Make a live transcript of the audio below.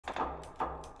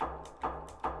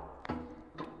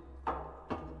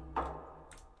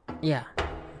Yeah.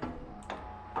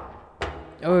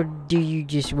 Or do you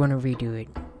just want to redo it?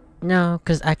 No,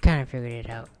 because I kind of figured it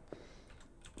out.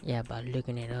 Yeah, by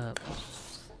looking it up.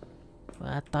 Well,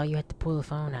 I thought you had to pull the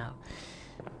phone out.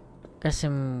 Got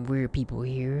some weird people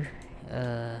here.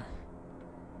 Couch.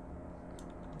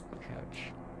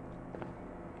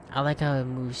 I like how it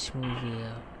moves smoothly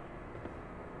though.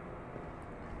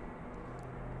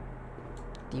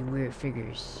 The weird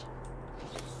figures.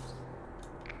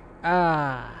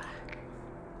 Ah!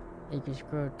 You can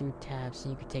scroll through tabs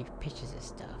and you can take pictures of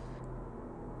stuff.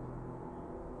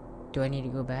 Do I need to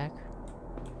go back?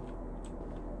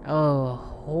 Oh,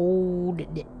 hold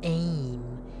the aim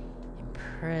and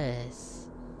press.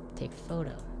 Take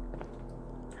photo.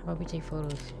 How about we take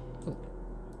photos? Ooh.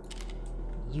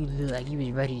 You look like you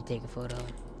was ready to take a photo.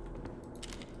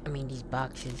 I mean, these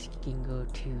boxes can go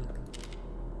to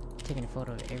taking a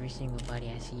photo of every single body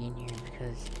I see in here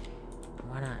because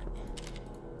why not?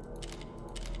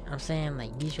 I'm saying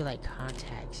like these are like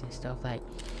contacts and stuff, like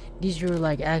these are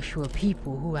like actual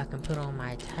people who I can put on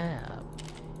my tab.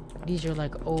 These are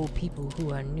like old people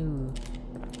who I knew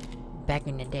back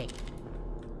in the day.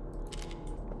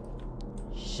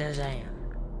 Shazam.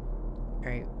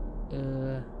 Alright,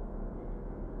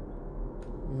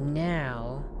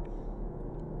 now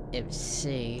if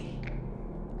say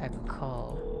I can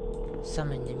call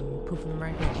summon and poof them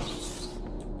right here.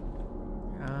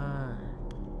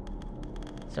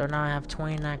 So now I have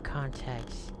 29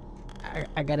 contacts.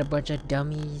 I got a bunch of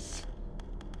dummies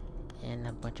and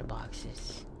a bunch of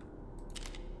boxes.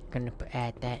 Gonna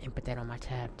add that and put that on my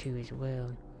tab too as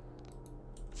well.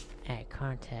 Add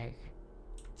contact.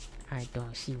 I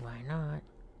don't see why not.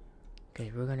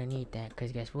 Cause we're gonna need that.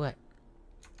 Cause guess what?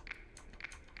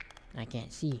 I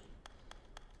can't see.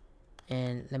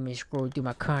 And let me scroll through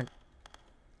my contact.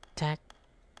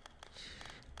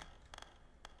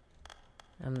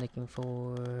 I'm looking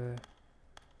for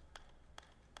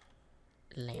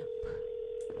lamp.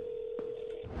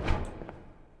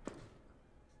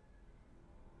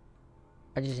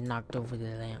 I just knocked over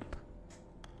the lamp.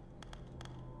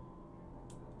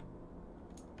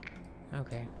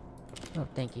 Okay. Oh,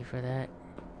 thank you for that.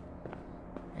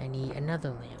 I need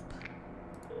another lamp.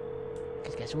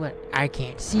 Cause guess what? I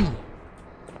can't see.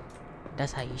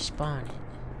 That's how you spawn it.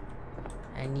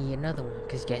 I need another one.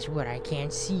 Cause guess what? I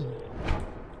can't see.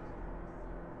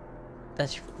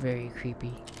 That's very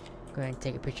creepy. Go ahead and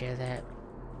take a picture of that.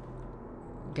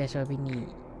 Guess what? We need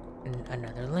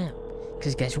another lamp.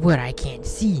 Cause guess what? I can't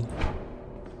see.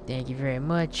 Thank you very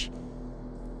much.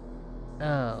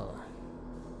 Oh.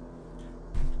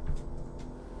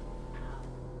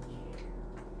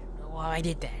 Well, I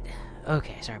did that.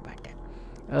 Okay, sorry about that.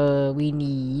 We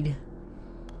need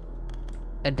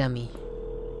a dummy.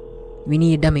 We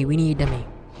need a dummy.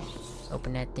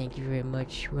 Open that, thank you very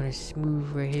much. We're gonna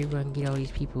smooth right here. We're gonna get all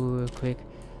these people real quick.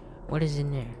 What is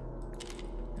in there?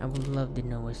 I would love to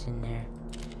know what's in there.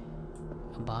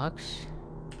 A box?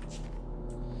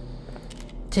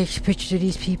 Takes pictures of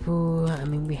these people. I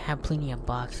mean, we have plenty of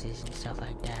boxes and stuff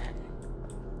like that.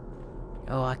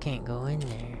 Oh, I can't go in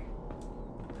there.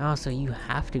 Also, you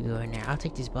have to go in there. I'll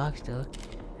take this box though.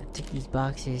 I'll take these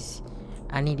boxes.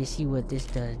 I need to see what this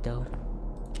does though.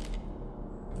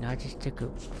 No, I just took a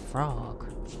frog.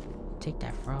 Take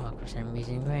that frog for some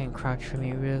reason. Go ahead and crouch for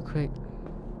me real quick.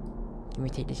 Let me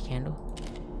take this candle.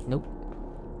 Nope.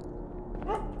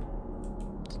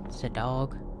 It's a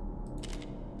dog.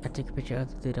 I took a picture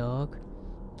of the dog.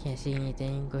 Can't see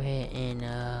anything. Go ahead and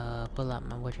pull out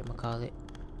my whatchamacallit.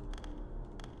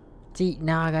 See,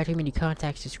 now I got too many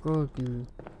contacts to scroll through.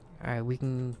 Alright, we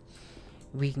can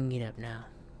get up now.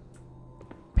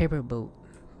 Paper boat.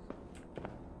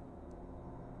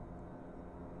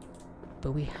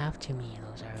 But we have too many of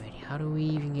those already. How do we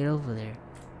even get over there?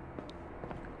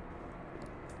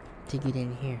 To get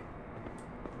in here.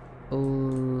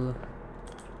 Oh.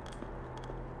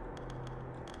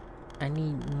 I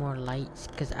need more lights.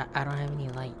 Because I don't have any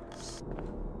lights.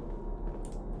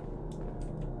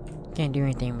 Can't do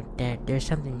anything with that. There's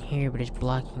something here, but it's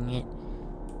blocking it.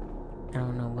 I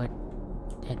don't know what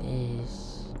that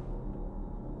is.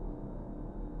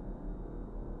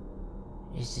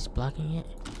 Is this blocking it?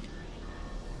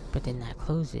 But then that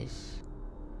closes.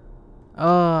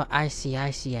 Oh, I see.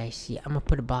 I'm gonna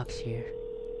put a box here.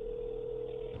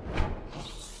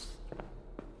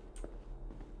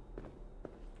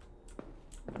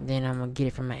 Then I'm gonna get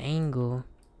it from an angle.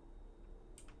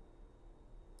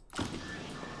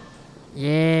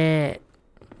 Yeah.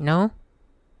 No?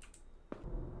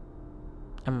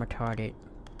 I'm retarded.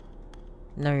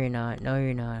 No, you're not. No,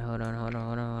 you're not. Hold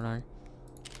on.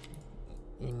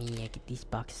 Let me get these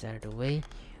boxes out of the way.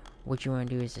 what you want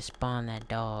to do is to spawn that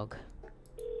dog.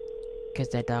 Because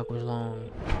that dog was long.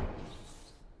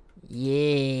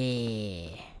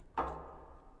 Yeah.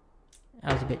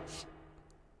 I was a bit...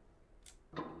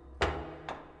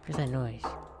 What's that noise?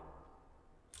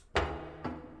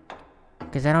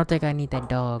 Because I don't think I need that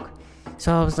dog.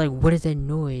 So I was like, what is that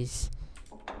noise?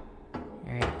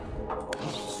 Alright.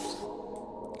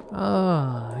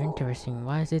 Oh, interesting.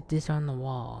 Why is it this on the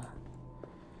wall?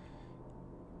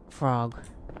 Frog.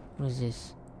 What is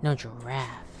this? No,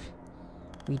 giraffe.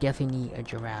 We definitely need a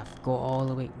giraffe. Go all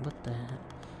the way. What the heck?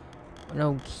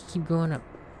 No, keep going up.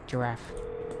 Giraffe.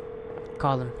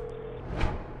 Call him.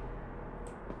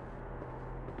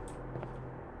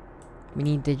 We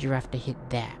need the giraffe to hit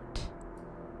that.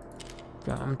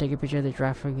 So I'm gonna take a picture of the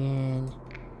giraffe again.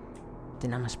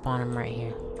 Then I'm gonna spawn him right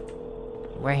here.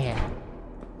 Right here.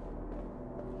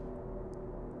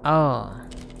 Oh.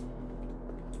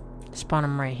 Spawn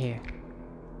him right here.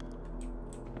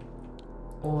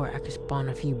 Or I could spawn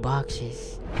a few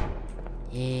boxes.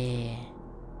 Yeah.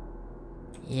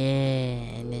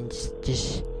 Yeah. And then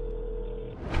just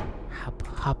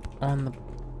hop on the...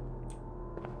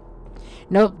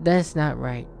 Nope, that's not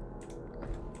right.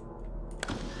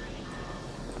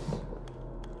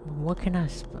 What can I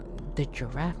the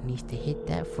giraffe needs to hit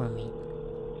that for me.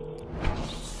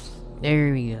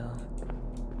 There we go.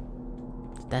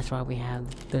 That's why we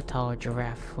have the tall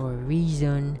giraffe for a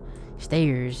reason.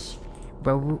 Stairs.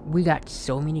 Bro, we got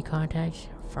so many contacts.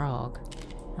 Frog.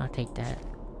 I'll take that.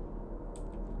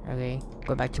 Okay,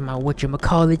 go back to my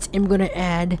whatchamacallits. I'm gonna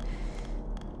add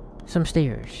some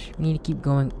stairs. We need to keep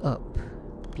going up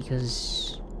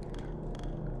because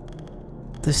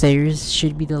the stairs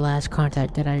should be the last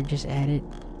contact that I just added.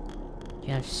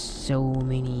 You have so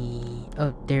many.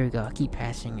 Oh, there we go. I keep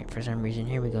passing it for some reason.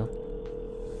 Here we go.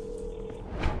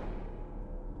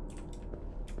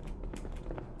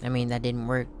 I mean, that didn't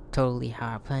work totally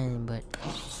how I planned, but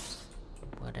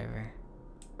whatever.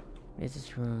 There's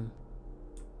this room.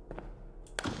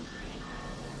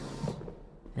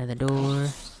 Another door.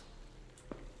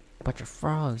 Bunch of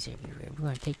frogs everywhere. We're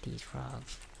gonna take these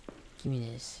frogs. Give me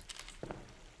this.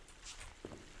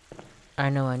 I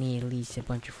know I need at least a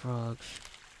bunch of frogs.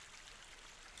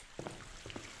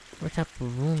 What type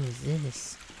of room is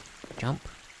this? Jump.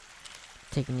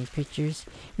 Taking these pictures.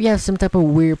 We have some type of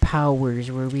weird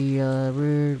powers where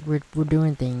we're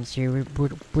doing things here.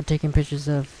 We're taking pictures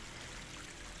of.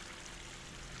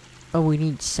 Oh, we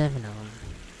need 7 of them.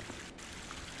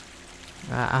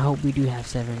 I hope we do have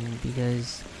 7,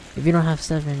 because if you don't have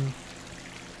 7,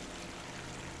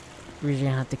 we're just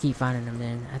gonna have to keep finding them.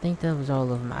 Then I think that was all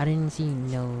of them. I didn't see.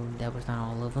 No, that was not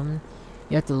all of them.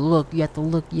 You have to look. You have to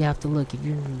look. You have to look.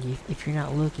 If you're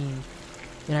not looking,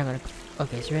 you're not gonna.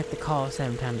 Okay, so we have to call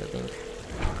 7 times, I think.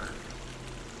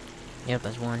 Yep,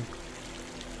 that's 1. And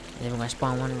then we're gonna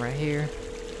spawn 1 right here.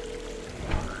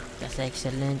 That's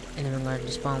excellent. And then we're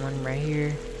gonna spawn 1 right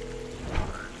here.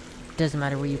 Doesn't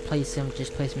matter where you place them,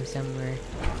 just place them somewhere.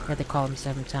 We have to call them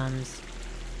 7 times.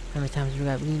 How many times we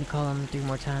got? We need to call them 3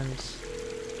 more times.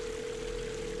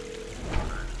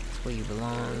 That's where you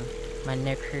belong. My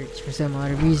neck hurts for some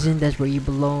odd reason. That's where you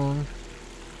belong.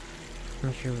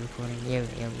 I'm sure we're recording. Yeah.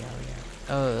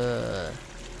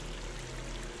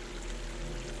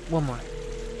 One more.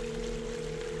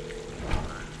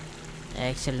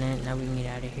 Excellent. Now we can get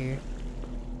out of here.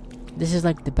 This is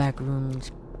like the back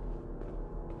rooms.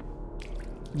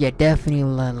 Yeah, definitely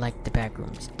like the back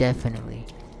rooms. Definitely.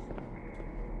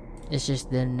 It's just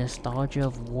the nostalgia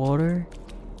of water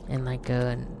and like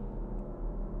an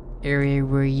area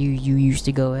where you used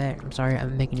to go at. I'm sorry,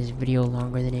 I'm making this video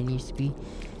longer than it needs to be.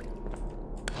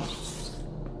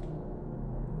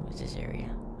 What's this area?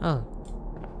 Oh,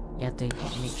 you have to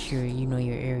make sure you know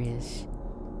your areas.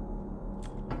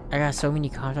 I got so many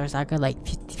contacts. I got like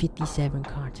 57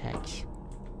 contacts.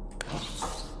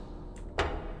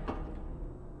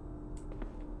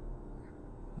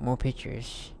 More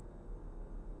pictures.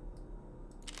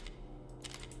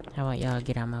 How about y'all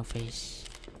get out my face?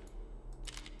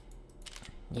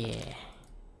 Yeah.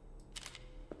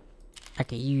 I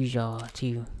could use y'all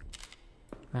to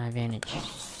my advantage.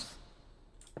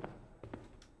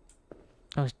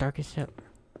 Oh, it's dark as hell.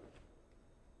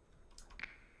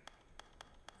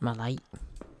 My light.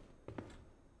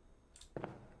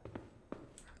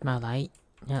 My light.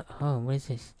 Yeah. Oh, what is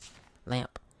this?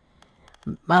 Lamp.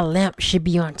 My lamp should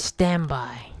be on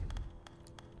standby.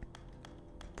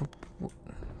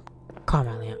 Call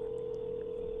my lamp.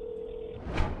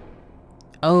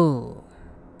 Oh,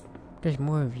 there's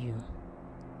more of you.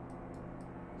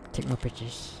 Take more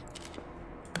pictures.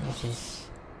 What is this?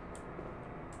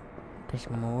 There's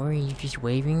more. Are you just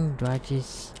waving? Do I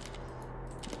just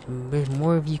there's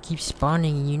more of you keep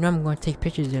spawning, and you know I'm gonna take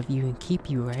pictures of you and keep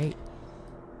you, right?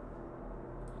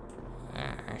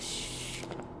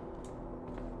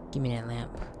 Give me that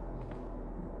lamp.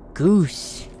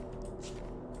 Goose.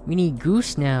 We need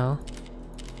goose now.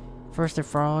 First the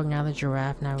frog, now the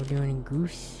giraffe, now we're doing a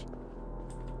goose.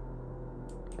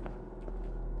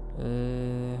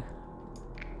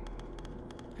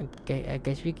 I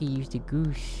guess we could use the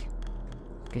goose.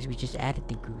 Because we just added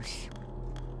the goose.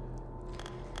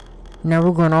 Now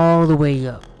we're going all the way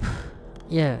up.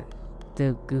 Yeah,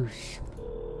 the goose.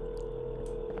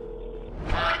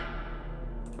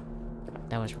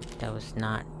 That was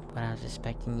not what I was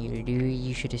expecting you to do.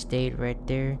 You should have stayed right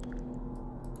there.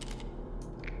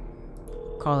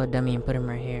 Call a dummy and put him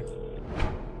right here.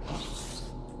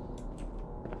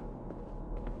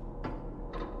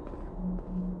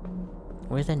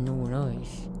 Where's that new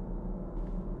noise?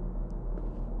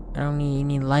 I don't need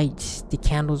any lights. The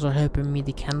candles are helping me.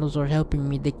 The candles are helping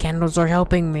me. The candles are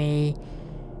helping me.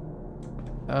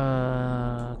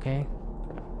 Okay.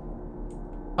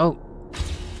 Oh.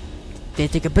 They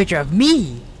take a picture of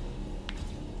me.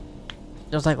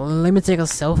 Just like, let me take a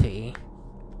selfie.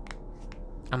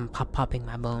 I'm popping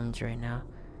my bones right now.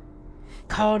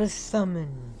 Call to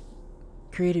summon.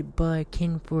 Created by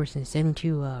Ken Force in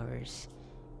 72 hours.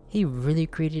 He really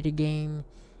created a game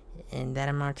in that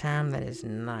amount of time. That is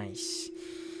nice.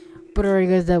 But alright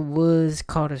guys, that was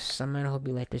Call to Summon. I hope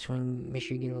you liked this one. Make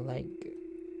sure you give a like,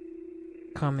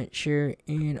 comment, share,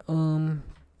 and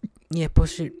yeah,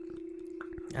 post it.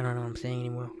 I don't know what I'm saying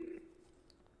anymore.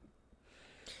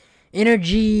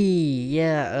 Energy!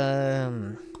 Yeah,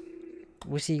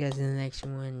 we'll see you guys in the next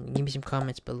one. Give me some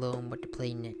comments below on what to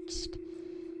play next.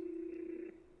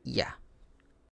 Yeah.